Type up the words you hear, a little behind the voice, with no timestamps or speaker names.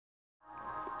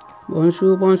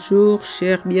Bonjour, bonjour,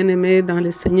 chers bien-aimés dans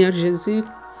le Seigneur Jésus.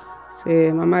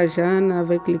 C'est Maman Jeanne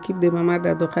avec l'équipe de Maman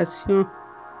d'Adoration.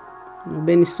 Nous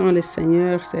bénissons le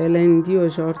Seigneur. C'est lundi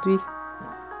aujourd'hui.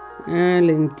 Un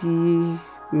lundi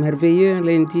merveilleux, un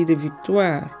lundi de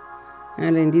victoire, un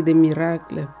lundi de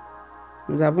miracles.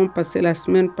 Nous avons passé la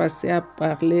semaine passée à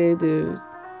parler de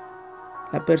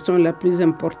la personne la plus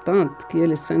importante qui est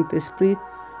le Saint-Esprit.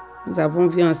 Nous avons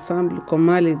vu ensemble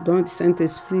comment les dons du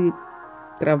Saint-Esprit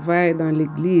travaillent dans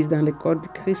l'Église, dans le corps de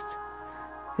Christ.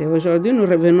 Et aujourd'hui, nous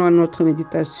revenons à notre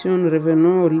méditation, nous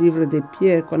revenons au livre de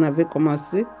Pierre qu'on avait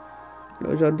commencé.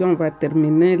 Aujourd'hui, on va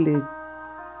terminer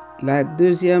la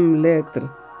deuxième lettre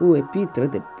ou épître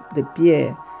de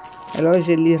Pierre. Alors,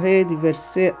 je lirai du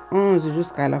verset 11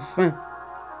 jusqu'à la fin.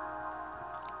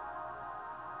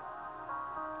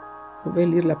 Vous pouvez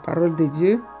lire la parole de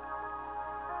Dieu.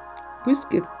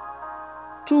 Puisque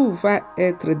tout va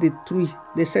être détruit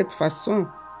de cette façon,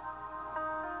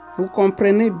 vous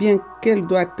comprenez bien quel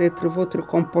doit être votre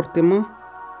comportement.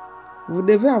 Vous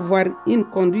devez avoir une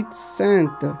conduite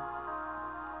sainte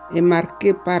et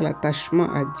marquée par l'attachement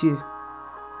à Dieu.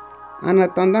 En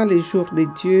attendant les jours de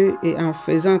Dieu et en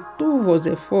faisant tous vos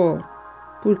efforts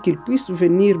pour qu'il puisse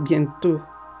venir bientôt,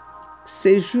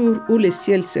 ces jours où le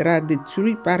ciel sera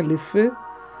détruit par le feu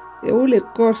et où les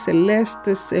corps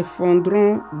célestes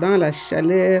s'effondreront dans la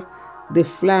chaleur des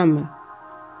flammes.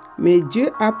 Mais Dieu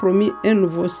a promis un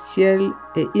nouveau ciel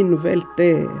et une nouvelle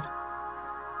terre,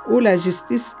 où la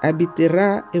justice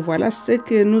habitera, et voilà ce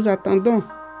que nous attendons.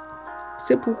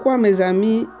 C'est pourquoi, mes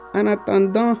amis, en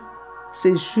attendant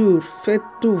ces jours, faites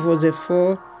tous vos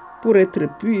efforts pour être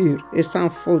purs et sans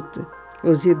faute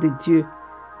aux yeux de Dieu,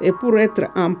 et pour être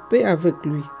en paix avec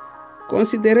lui.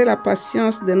 Considérez la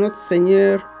patience de notre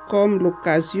Seigneur comme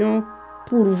l'occasion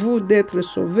pour vous d'être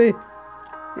sauvés,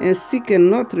 ainsi que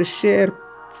notre cher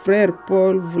frère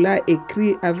Paul vous l'a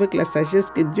écrit avec la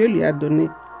sagesse que Dieu lui a donnée.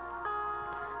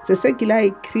 C'est ce qu'il a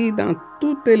écrit dans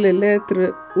toutes les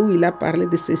lettres où il a parlé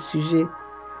de ce sujet.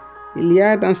 Il y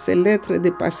a dans ces lettres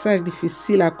des passages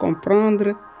difficiles à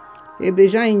comprendre et des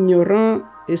gens ignorants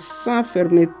et sans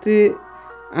fermeté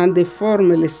en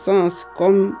déforment le sens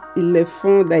comme ils le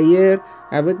font d'ailleurs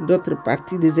avec d'autres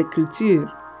parties des Écritures.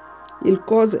 Ils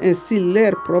causent ainsi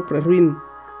leur propre ruine.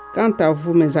 Quant à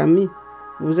vous, mes amis,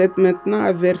 vous êtes maintenant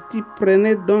avertis,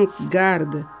 prenez donc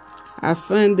garde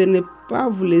afin de ne pas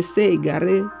vous laisser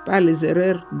égarer par les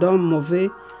erreurs d'hommes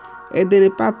mauvais et de ne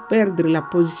pas perdre la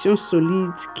position solide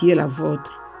qui est la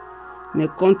vôtre. Mais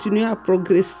continuez à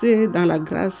progresser dans la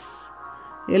grâce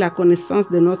et la connaissance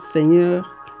de notre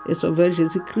Seigneur et Sauveur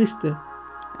Jésus-Christ.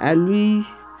 À lui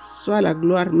soit la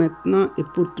gloire maintenant et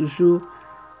pour toujours.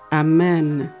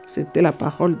 Amen. C'était la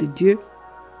parole de Dieu.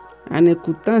 En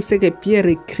écoutant ce que Pierre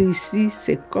écrit ici,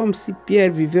 c'est comme si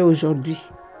Pierre vivait aujourd'hui,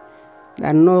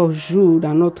 dans nos jours,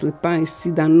 dans notre temps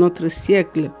ici, dans notre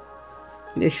siècle.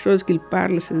 Les choses qu'il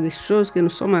parle, c'est des choses que nous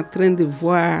sommes en train de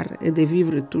voir et de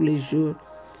vivre tous les jours.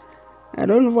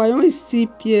 Alors nous voyons ici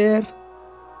Pierre,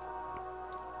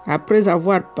 après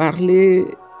avoir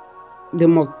parlé de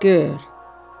moqueurs,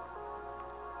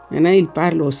 maintenant il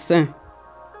parle aux saints.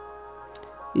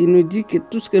 Il nous dit que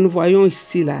tout ce que nous voyons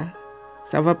ici, là,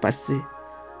 ça va passer.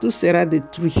 Tout sera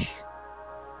détruit.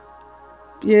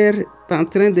 Pierre est en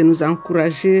train de nous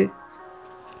encourager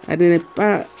à ne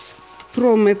pas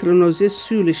trop mettre nos yeux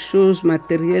sur les choses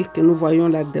matérielles que nous voyons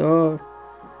là dehors.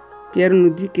 Pierre nous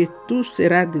dit que tout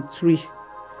sera détruit.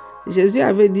 Jésus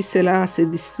avait dit cela à ses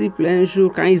disciples un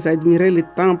jour quand ils admiraient le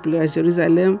temple à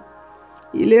Jérusalem.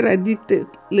 Il leur a dit que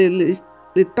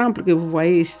le temple que vous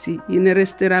voyez ici, il ne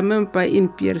restera même pas une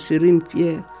pierre sur une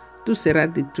pierre. Tout sera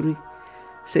détruit.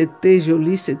 C'était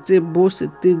joli, c'était beau,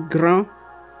 c'était grand.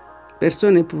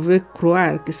 Personne ne pouvait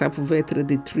croire que ça pouvait être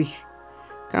détruit.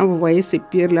 Quand vous voyez ces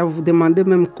pierres-là, vous vous demandez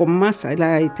même comment ça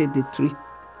a été détruit.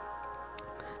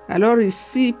 Alors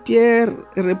ici, Pierre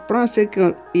reprend ce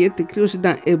qui est écrit aussi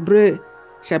dans Hébreux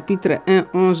chapitre 1,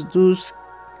 11, 12,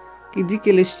 qui dit que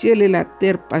le ciel et la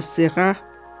terre passera.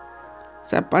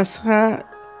 Ça passera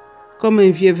comme un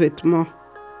vieux vêtement.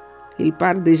 Il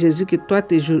parle de Jésus que toi,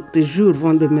 tes jours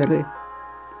vont demeurer.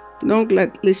 Donc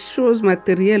les choses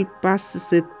matérielles passent,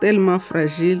 c'est tellement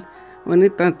fragile. On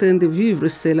est en train de vivre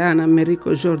cela en Amérique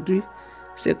aujourd'hui.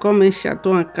 C'est comme un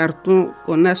château en carton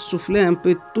qu'on a soufflé un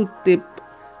peu, tout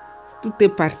est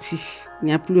parti. Il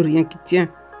n'y a plus rien qui tient.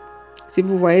 Si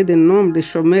vous voyez des nombres de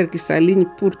chômeurs qui s'alignent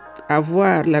pour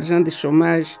avoir l'argent de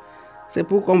chômage, c'est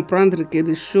pour comprendre que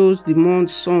les choses du monde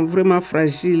sont vraiment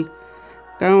fragiles.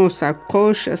 Quand on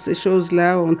s'accroche à ces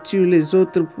choses-là, on tue les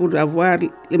autres pour avoir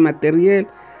le matériel.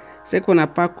 C'est qu'on n'a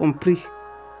pas compris.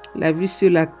 La vie sur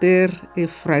la terre est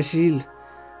fragile.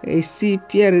 Et ici,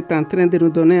 Pierre est en train de nous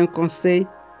donner un conseil.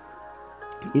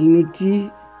 Il nous dit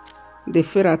de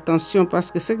faire attention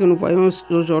parce que ce que nous voyons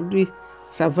aujourd'hui,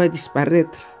 ça va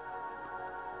disparaître.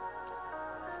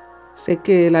 Ce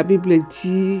que la Bible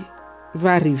dit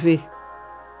va arriver.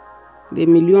 Des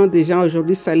millions de gens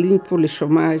aujourd'hui s'alignent pour le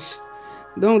chômage.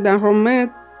 Donc dans Romains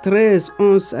 13,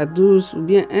 11 à 12, ou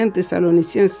bien 1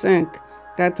 Thessaloniciens 5,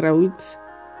 4 à 8,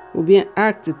 ou bien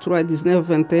Actes 3, 19,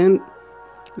 21,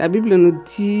 la Bible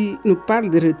nous parle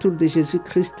du retour de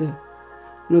Jésus-Christ.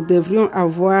 Nous devrions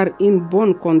avoir une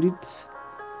bonne conduite.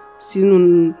 Si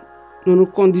nous nous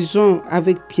conduisons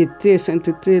avec piété et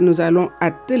sainteté, nous allons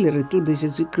hâter le retour de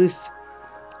Jésus-Christ.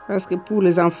 Parce que pour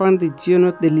les enfants de Dieu,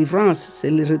 notre délivrance,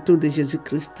 c'est le retour de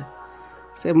Jésus-Christ.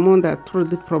 Ce monde a trop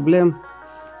de problèmes.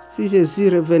 Si Jésus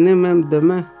revenait même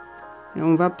demain, et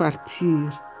on va partir.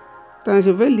 Attends,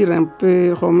 je vais lire un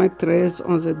peu Romains 13,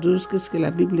 11 et 12. Qu'est-ce que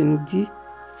la Bible nous dit?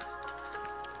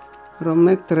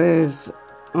 Romains 13,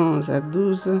 11 à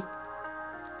 12.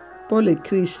 Paul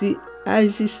écrit ici, «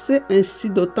 Agissez ainsi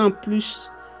d'autant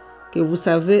plus que vous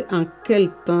savez en quel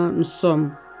temps nous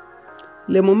sommes.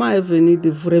 Le moment est venu de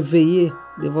vous réveiller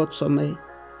de votre sommeil.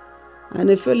 En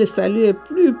effet, le salut est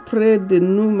plus près de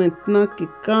nous maintenant que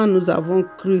quand nous avons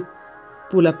cru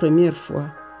pour la première fois.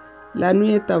 La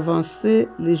nuit est avancée,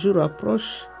 les jours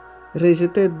approchent.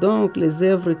 Rejetez donc les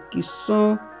œuvres qui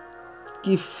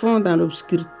font dans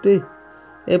l'obscurité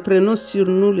et prenons sur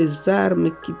nous les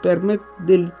armes qui permettent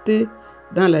de lutter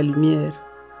dans la lumière.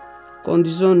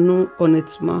 Conduisons-nous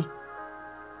honnêtement,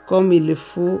 comme il le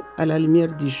faut, à la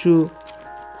lumière du jour. »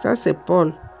 Ça, c'est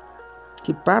Paul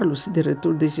qui parle aussi du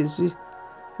retour de Jésus.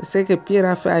 C'est ce que Pierre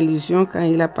a fait allusion quand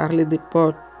il a parlé de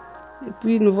Paul. Et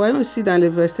puis, nous voyons aussi dans le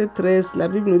verset 13, la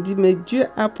Bible nous dit « Mais Dieu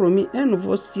a promis un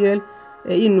nouveau ciel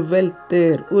et une nouvelle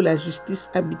terre où la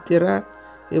justice habitera.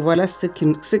 Et voilà ce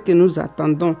que nous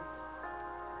attendons. »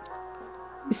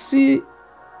 Ici,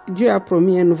 Dieu a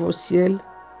promis un nouveau ciel.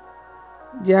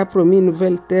 Dieu a promis une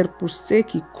nouvelle terre pour ceux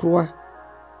qui croient.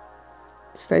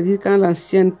 C'est-à-dire quand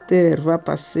l'ancienne terre va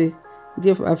passer,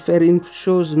 Dieu va faire une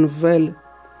chose nouvelle.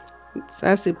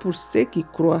 Ça, c'est pour ceux qui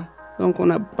croient. Donc, on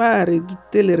n'a pas à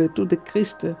redouter le retour de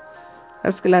Christ.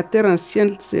 Parce que la terre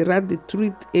ancienne sera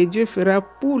détruite et Dieu fera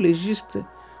pour les justes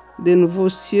de nouveaux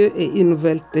cieux et une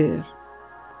nouvelle terre.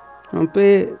 On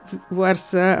peut voir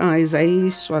ça en Ésaïe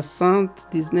 60,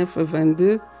 19 et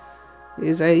 22,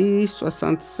 Ésaïe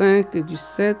 65,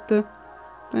 17.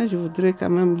 Je voudrais quand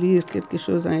même lire quelque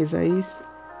chose en Ésaïe.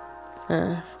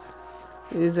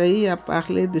 Ésaïe a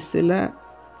parlé de cela.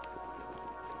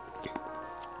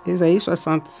 Ésaïe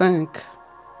 65,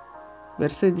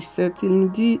 verset 17, il nous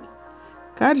dit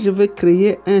 « Car je vais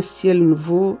créer un ciel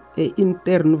nouveau et une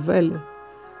terre nouvelle,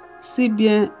 si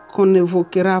bien qu'on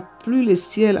n'évoquera plus le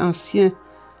ciel ancien,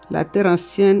 la terre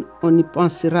ancienne, on n'y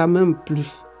pensera même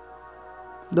plus.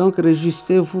 Donc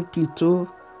réjouissez-vous plutôt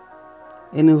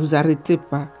et ne vous arrêtez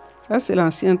pas. » Ça, c'est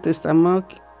l'Ancien Testament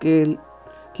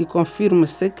qui confirme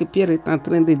ce que Pierre est en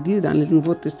train de dire dans le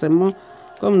Nouveau Testament,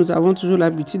 comme nous avons toujours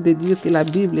l'habitude de dire que la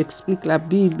Bible explique la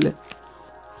Bible.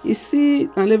 Ici,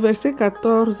 dans le verset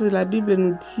 14, la Bible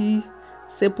nous dit «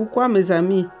 C'est pourquoi, mes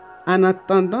amis, en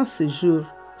attendant ces jours,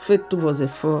 faites tous vos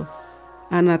efforts. »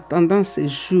 En attendant ces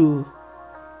jours,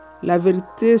 la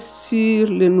vérité sur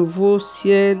le nouveau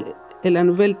ciel et la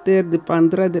nouvelle terre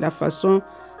dépendra de la façon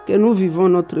que nous vivons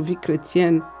notre vie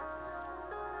chrétienne.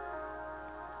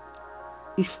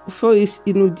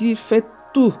 Il nous dit « Faites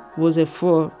tous vos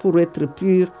efforts pour être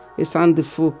purs et sans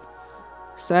défaut. »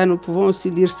 Ça, nous pouvons aussi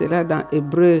lire cela dans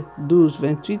Hébreux 12,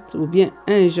 28 ou bien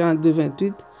 1 Jean 2,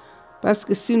 28. Parce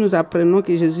que si nous apprenons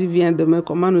que Jésus vient demain,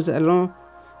 comment nous allons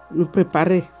nous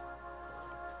préparer?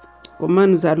 Comment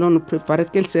nous allons nous préparer?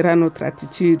 Quelle sera notre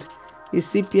attitude?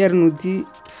 Ici, Pierre nous dit,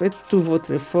 faites tout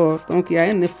votre effort. Donc, il y a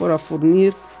un effort à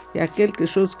fournir. Il y a quelque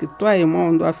chose que toi et moi,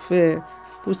 on doit faire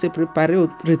pour se préparer au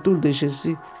retour de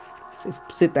Jésus.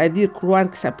 C'est-à-dire croire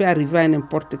que ça peut arriver à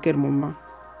n'importe quel moment.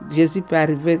 Jésus peut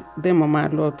arriver d'un moment à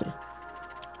l'autre.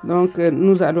 Donc,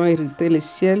 nous allons hériter le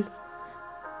ciel,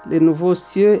 les nouveaux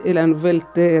cieux et la nouvelle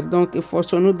terre. Donc,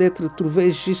 efforçons-nous d'être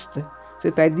trouvés justes,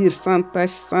 c'est-à-dire sans tache,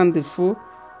 sans défaut,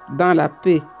 dans la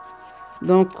paix.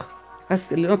 Donc, parce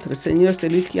que notre Seigneur,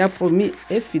 celui qui a promis,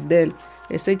 est fidèle.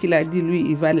 Et ce qu'il a dit, lui,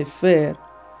 il va le faire.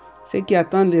 Ceux qui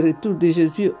attendent le retour de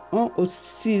Jésus ont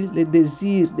aussi le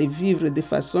désir de vivre de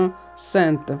façon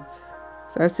sainte.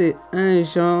 Ça, c'est 1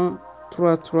 Jean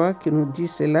 3, 3 qui nous dit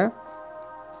cela.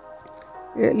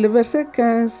 Et le verset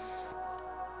 15,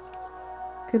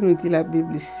 que nous dit la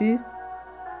Bible ici?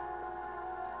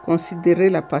 Considérez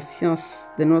la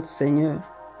patience de notre Seigneur.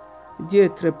 Dieu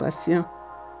est très patient.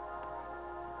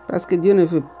 Parce que Dieu ne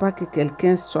veut pas que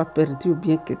quelqu'un soit perdu ou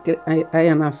bien que quelqu'un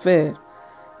aille en enfer.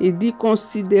 Il dit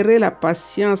considérez la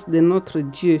patience de notre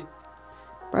Dieu.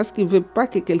 Parce qu'il ne veut pas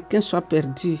que quelqu'un soit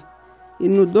perdu.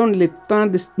 Il nous donne le temps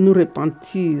de nous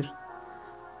repentir.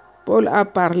 Paul a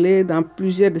parlé dans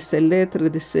plusieurs de ses lettres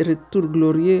de ses retours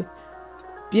glorieux.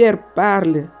 Pierre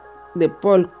parle de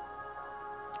Paul,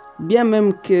 bien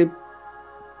même que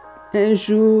un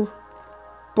jour,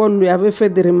 Paul lui avait fait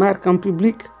des remarques en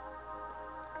public.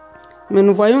 Mais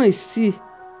nous voyons ici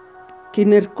qu'il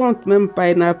ne compte même pas,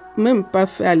 il n'a même pas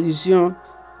fait allusion.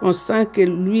 On sent que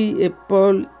lui et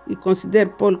Paul, il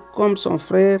considère Paul comme son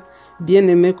frère,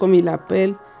 bien-aimé comme il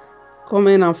l'appelle, comme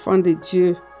un enfant de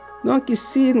Dieu. Donc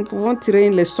ici, nous pouvons tirer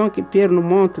une leçon que Pierre nous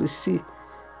montre ici.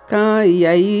 Quand il y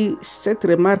a eu cette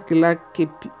remarque-là que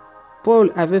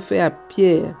Paul avait fait à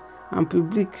Pierre en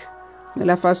public, mais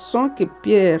la façon que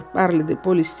Pierre parle de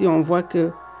Paul ici, on voit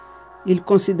qu'il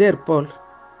considère Paul.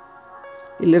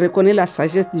 Il reconnaît la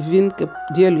sagesse divine que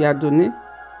Dieu lui a donnée.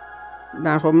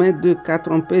 Dans Romains 2,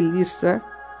 4, on peut lire ça.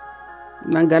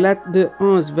 Dans Galates 2,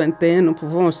 11, 21, nous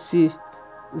pouvons aussi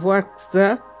voir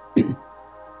ça.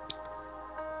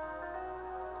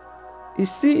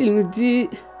 Ici, il nous dit,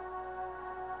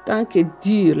 tant que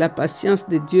dure la patience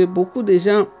de Dieu, beaucoup de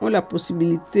gens ont la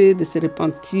possibilité de se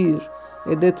repentir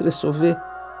et d'être sauvés.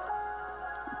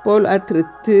 Paul a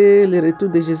traité le retour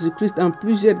de Jésus-Christ dans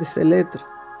plusieurs de ses lettres.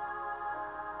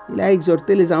 Il a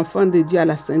exhorté les enfants de Dieu à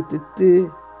la sainteté,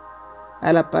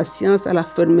 à la patience, à la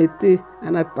fermeté,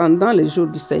 en attendant les jours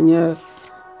du Seigneur.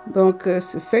 Donc,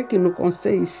 c'est ce qu'il nous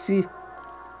conseille ici.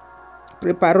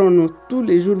 Préparons-nous tous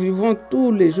les jours, vivons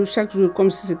tous les jours, chaque jour,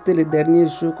 comme si c'était le dernier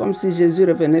jour, comme si Jésus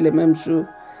revenait le même jour.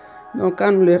 Donc,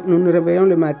 quand nous réveillons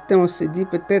le matin, on se dit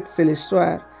peut-être c'est le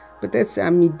soir, peut-être c'est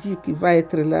à midi qu'il va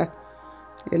être là.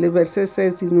 Et le verset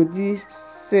 16, il nous dit,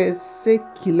 c'est ce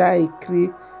qu'il a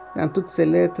écrit dans toutes ses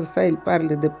lettres. Ça, il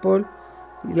parle de Paul.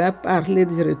 Il a parlé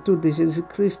du retour de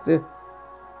Jésus-Christ.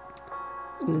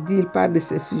 Il parle de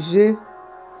ces sujets.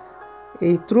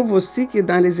 Et il trouve aussi que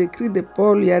dans les écrits de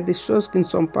Paul, il y a des choses qui ne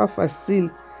sont pas faciles.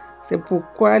 C'est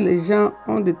pourquoi les gens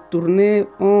ont détourné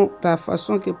la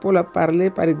façon que Paul a parlé,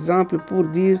 par exemple, pour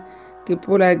dire que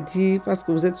Paul a dit, parce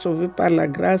que vous êtes sauvés par la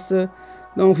grâce,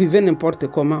 donc vivez n'importe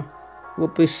comment. Vos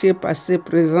péchés passés,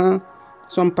 présents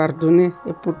sont pardonnés.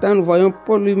 Et pourtant, nous voyons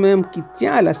Paul lui-même qui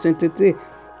tient à la sainteté,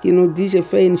 qui nous dit, j'ai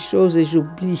fait une chose et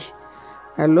j'oublie.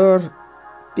 Alors,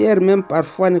 Pierre même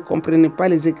parfois ne comprenait pas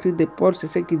les écrits de Paul, c'est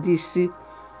ce qu'il dit ici.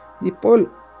 Paul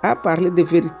a parlé de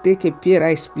vérités que Pierre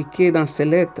a expliquées dans ses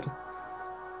lettres.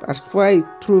 Parfois, il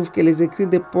trouve que les écrits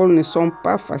de Paul ne sont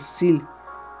pas faciles,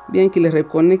 bien qu'il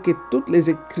reconnaît que toutes les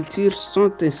écritures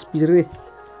sont inspirées.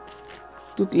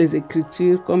 Toutes les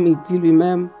écritures, comme il dit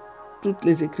lui-même, toutes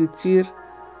les écritures,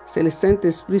 c'est le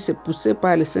Saint-Esprit, c'est poussé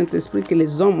par le Saint-Esprit que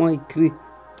les hommes ont écrit.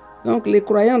 Donc les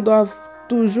croyants doivent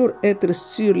toujours être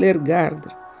sur leur garde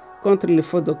contre les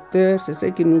faux docteurs, c'est ce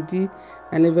qu'il nous dit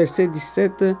dans le verset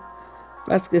 17,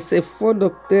 parce que ces faux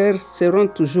docteurs seront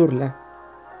toujours là.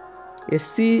 Et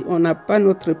si on n'a pas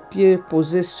notre pied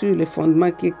posé sur le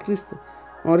fondement qui est Christ,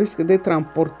 on risque d'être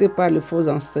emporté par les faux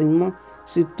enseignements,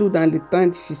 surtout dans les temps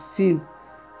difficiles.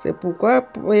 C'est pourquoi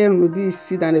Pierre nous dit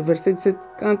ici dans le verset 17,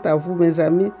 « Quant à vous, mes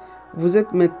amis, vous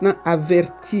êtes maintenant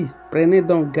avertis, prenez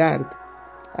donc garde,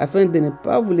 afin de ne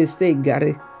pas vous laisser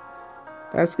égarer. »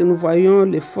 Parce que nous voyons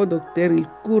les faux docteurs, ils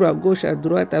courent à gauche, à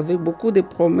droite, avec beaucoup de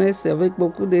promesses, avec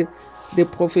beaucoup de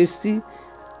prophéties.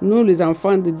 Nous, les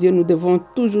enfants de Dieu, nous devons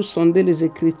toujours sonder les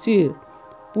Écritures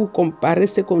pour comparer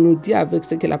ce qu'on nous dit avec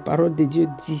ce que la parole de Dieu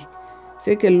dit.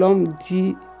 Ce que l'homme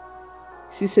dit,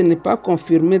 si ce n'est pas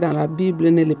confirmé dans la Bible,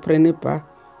 ne le prenez pas.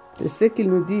 C'est ce qu'il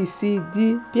nous dit ici.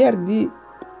 Pierre dit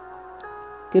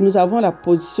que nous avons la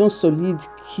position solide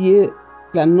qui est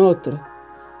la nôtre.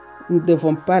 Nous ne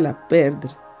devons pas la perdre.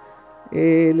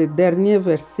 Et le dernier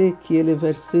verset, qui est le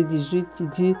verset 18, il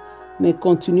dit « Mais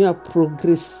continuez à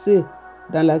progresser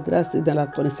dans la grâce et dans la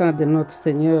connaissance de notre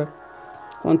Seigneur. »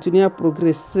 Continuer à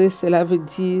progresser, cela veut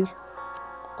dire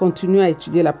continuer à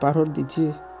étudier la parole de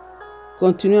Dieu.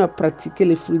 Continuer à pratiquer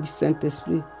les fruits du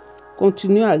Saint-Esprit.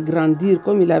 Continuez à grandir,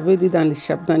 comme il avait dit dans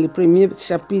les premiers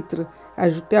chapitres,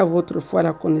 ajoutez à votre foi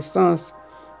la connaissance.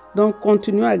 Donc,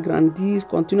 continuez à grandir,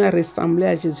 continuez à ressembler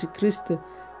à Jésus-Christ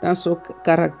dans son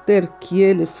caractère qui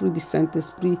est le fruit du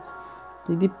Saint-Esprit.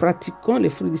 Il dit, pratiquons les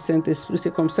fruits du Saint-Esprit.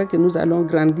 C'est comme ça que nous allons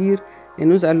grandir et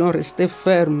nous allons rester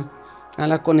fermes dans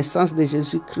la connaissance de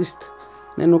Jésus-Christ.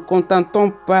 Ne nous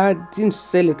contentons pas d'une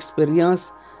seule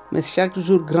expérience, mais chaque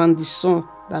jour grandissons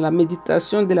dans la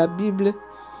méditation de la Bible,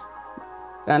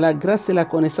 dans la grâce et la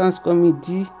connaissance, comme il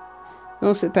dit.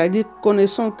 Donc, c'est-à-dire,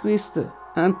 connaissons Christ,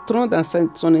 entrons dans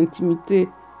son intimité.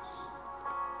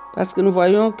 Parce que nous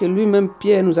voyons que lui-même,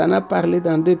 Pierre, nous en a parlé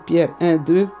dans 2 Pierre 1,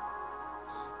 2.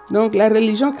 Donc la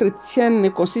religion chrétienne ne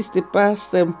consiste pas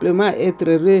simplement à être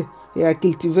heureux et à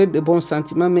cultiver de bons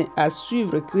sentiments, mais à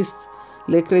suivre Christ.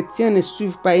 Les chrétiens ne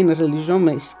suivent pas une religion,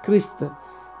 mais Christ.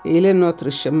 Et il est notre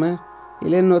chemin,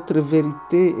 il est notre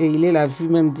vérité et il est la vue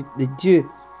même de Dieu.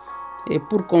 Et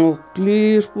pour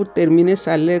conclure, pour terminer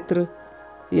sa lettre,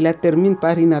 il la termine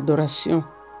par une adoration.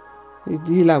 Il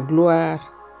dit la gloire,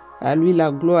 à lui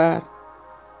la gloire,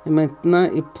 et maintenant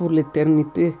et pour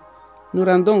l'éternité. Nous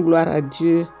rendons gloire à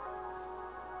Dieu,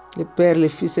 le Père, le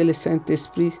Fils et le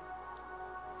Saint-Esprit,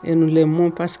 et nous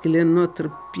l'aimons parce qu'il est notre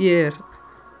pierre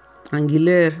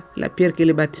angulaire, la pierre que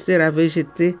les bâtisseurs avaient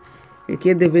jetée et qui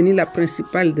est devenue la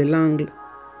principale de l'angle.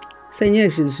 Seigneur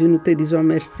Jésus, nous te disons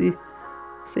merci.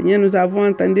 Seigneur, nous avons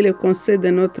entendu le conseil de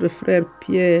notre frère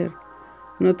Pierre,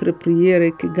 notre prière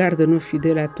et qui garde nos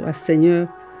fidèles à toi, Seigneur,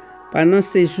 pendant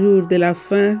ces jours de la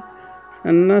fin,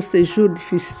 pendant ces jours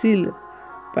difficiles,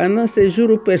 pendant ces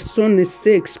jours où personne ne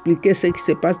sait expliquer ce qui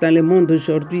se passe dans le monde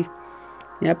aujourd'hui.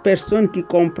 Il n'y a personne qui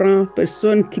comprend,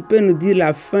 personne qui peut nous dire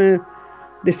la fin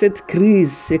de cette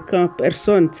crise. C'est quand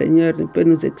personne, Seigneur, ne peut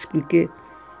nous expliquer.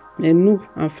 Mais nous,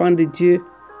 enfants de Dieu,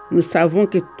 nous savons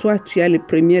que toi, tu as le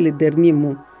premier et le dernier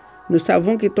mot. Nous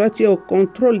savons que toi, tu es au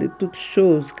contrôle de toutes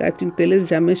choses, car tu ne te laisses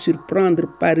jamais surprendre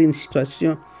par une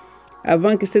situation.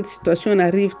 Avant que cette situation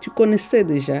n'arrive, tu connaissais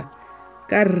déjà,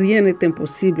 car rien n'est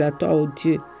impossible à toi, ô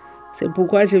Dieu. C'est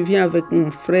pourquoi je viens avec mon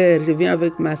frère, je viens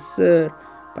avec ma sœur,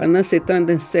 pendant ces temps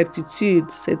d'incertitude,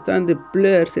 ces temps de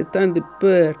pleurs, ces temps de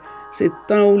peur, ces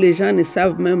temps où les gens ne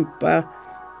savent même pas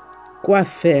quoi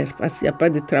faire, parce qu'il n'y a pas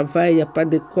de travail, il n'y a pas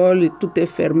d'école, tout est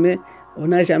fermé. On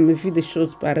n'a jamais vu des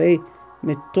choses pareilles.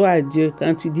 Mais toi, Dieu,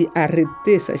 quand tu dis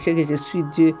arrêtez, sachez que je suis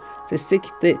Dieu. C'est ce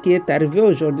qui est arrivé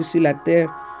aujourd'hui sur la terre.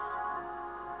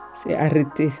 C'est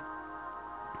arrêter.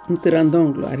 Nous te rendons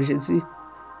gloire, Jésus.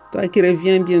 Toi qui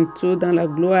reviens bientôt dans la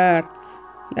gloire,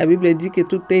 la Bible dit que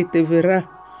tout œil te verra.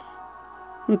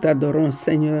 Nous t'adorons,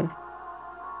 Seigneur.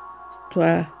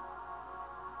 Toi,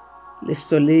 le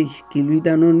soleil qui luit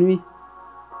dans nos nuits.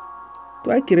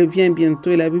 Toi qui reviens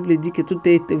bientôt, la Bible dit que tout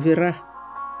œil te verra.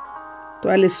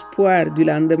 Toi, l'espoir du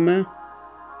lendemain.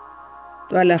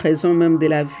 Toi, la raison même de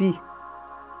la vie.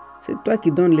 C'est toi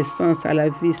qui donnes l'essence à la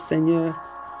vie, Seigneur.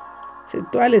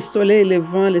 C'est toi le soleil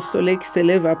levant, le soleil qui se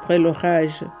lève après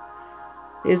l'orage.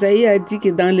 Ésaïe a dit que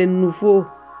dans les nouveaux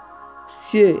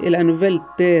cieux et la nouvelle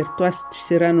terre, toi, tu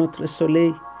seras notre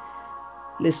soleil.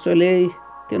 Le soleil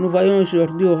que nous voyons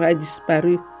aujourd'hui aura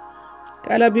disparu.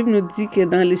 Car la Bible nous dit que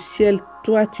dans le ciel,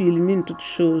 toi, tu illumines toutes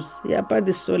choses. Il n'y a pas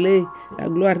de soleil. La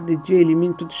gloire de Dieu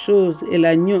illumine toutes choses. Et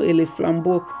l'agneau et les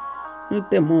flambeaux. Nous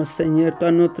t'aimons, Seigneur,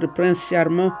 toi, notre prince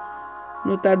charmant.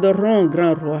 Nous t'adorons,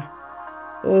 grand roi.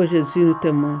 Oh Jésus, nous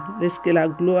t'aimons. Laisse que la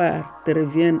gloire te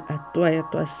revienne à toi et à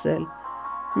toi seul.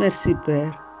 Merci,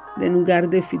 Père, de nous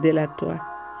garder fidèles à toi.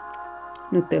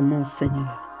 Nous t'aimons,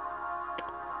 Seigneur.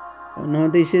 Au nom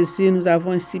de Jésus, nous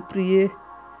avons ainsi prié.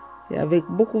 Et avec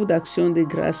beaucoup d'actions de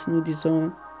grâce, nous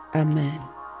disons Amen.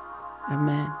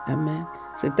 Amen. Amen.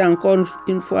 C'était encore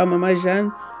une fois Maman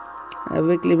Jeanne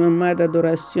avec les mamans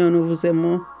d'adoration. Nous vous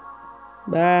aimons.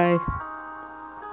 Bye.